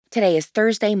Today is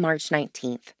Thursday, March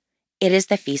 19th. It is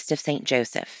the Feast of St.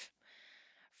 Joseph.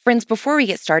 Friends, before we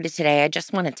get started today, I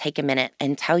just want to take a minute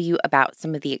and tell you about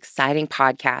some of the exciting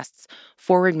podcasts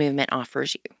Forward Movement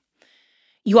offers you.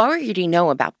 You already know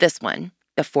about this one,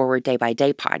 the Forward Day by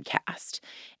Day podcast.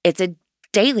 It's a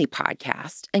daily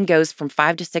podcast and goes from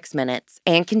 5 to 6 minutes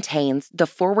and contains the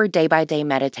Forward Day by Day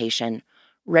meditation,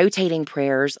 rotating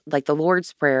prayers like the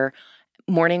Lord's Prayer,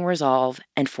 Morning Resolve,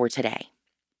 and For Today.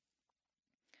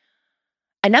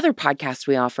 Another podcast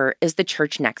we offer is the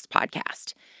Church Next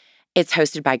podcast. It's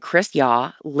hosted by Chris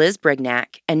Yaw, Liz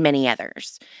Brignac, and many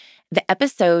others. The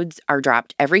episodes are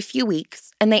dropped every few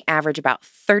weeks, and they average about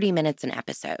 30 minutes an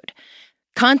episode.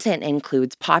 Content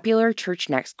includes popular Church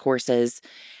Next courses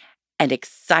and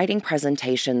exciting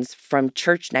presentations from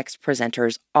Church Next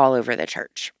presenters all over the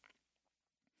church.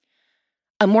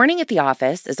 A Morning at the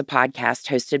Office is a podcast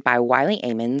hosted by Wiley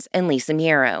Amons and Lisa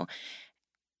Miero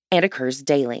and occurs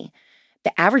daily.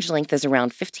 The average length is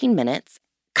around 15 minutes.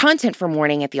 Content for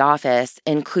Morning at the Office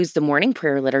includes the morning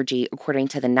prayer liturgy according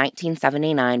to the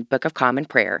 1979 Book of Common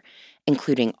Prayer,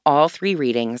 including all 3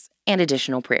 readings and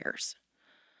additional prayers.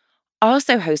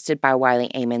 Also hosted by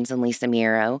Wiley Amons and Lisa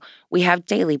Miero, we have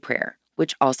Daily Prayer,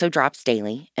 which also drops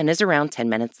daily and is around 10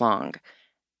 minutes long.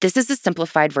 This is a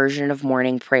simplified version of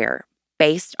morning prayer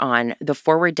based on the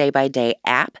Forward Day by Day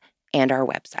app and our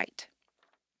website.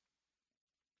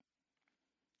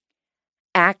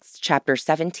 Acts chapter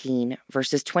 17,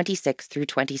 verses 26 through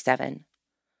 27.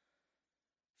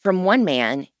 From one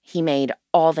man he made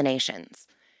all the nations,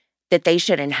 that they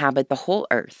should inhabit the whole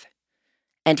earth.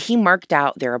 And he marked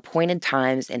out their appointed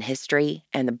times in history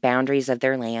and the boundaries of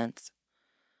their lands.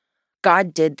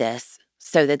 God did this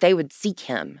so that they would seek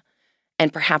him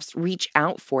and perhaps reach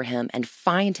out for him and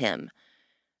find him,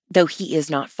 though he is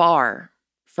not far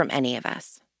from any of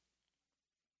us.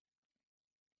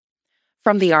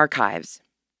 From the Archives,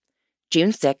 June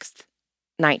 6th,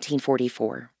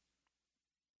 1944.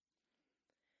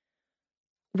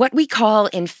 What we call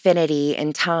infinity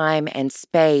in time and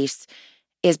space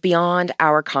is beyond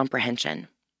our comprehension.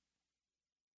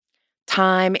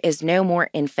 Time is no more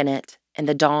infinite in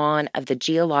the dawn of the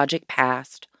geologic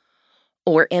past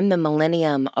or in the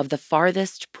millennium of the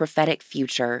farthest prophetic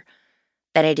future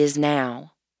than it is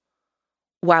now,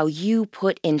 while you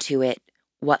put into it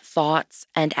what thoughts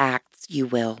and acts you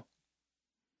will.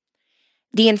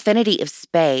 The infinity of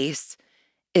space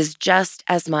is just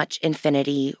as much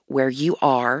infinity where you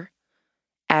are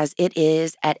as it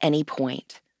is at any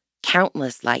point,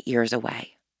 countless light years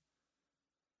away.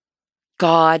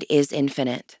 God is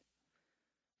infinite,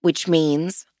 which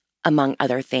means, among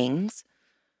other things,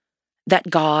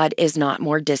 that God is not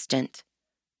more distant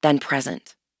than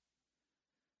present.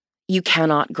 You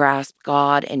cannot grasp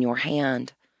God in your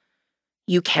hand.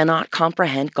 You cannot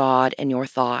comprehend God in your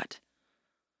thought.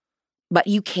 But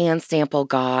you can sample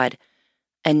God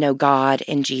and know God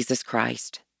in Jesus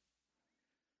Christ.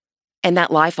 In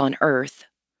that life on earth,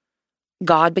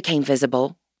 God became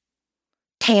visible,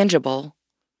 tangible,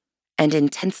 and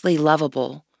intensely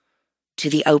lovable to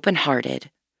the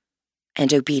open-hearted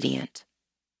and obedient.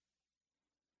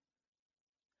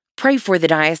 Pray for the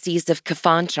Diocese of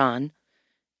Kafanchan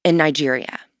in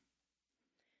Nigeria.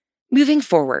 Moving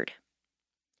forward,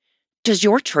 does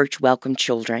your church welcome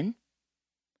children?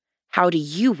 How do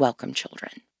you welcome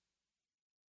children?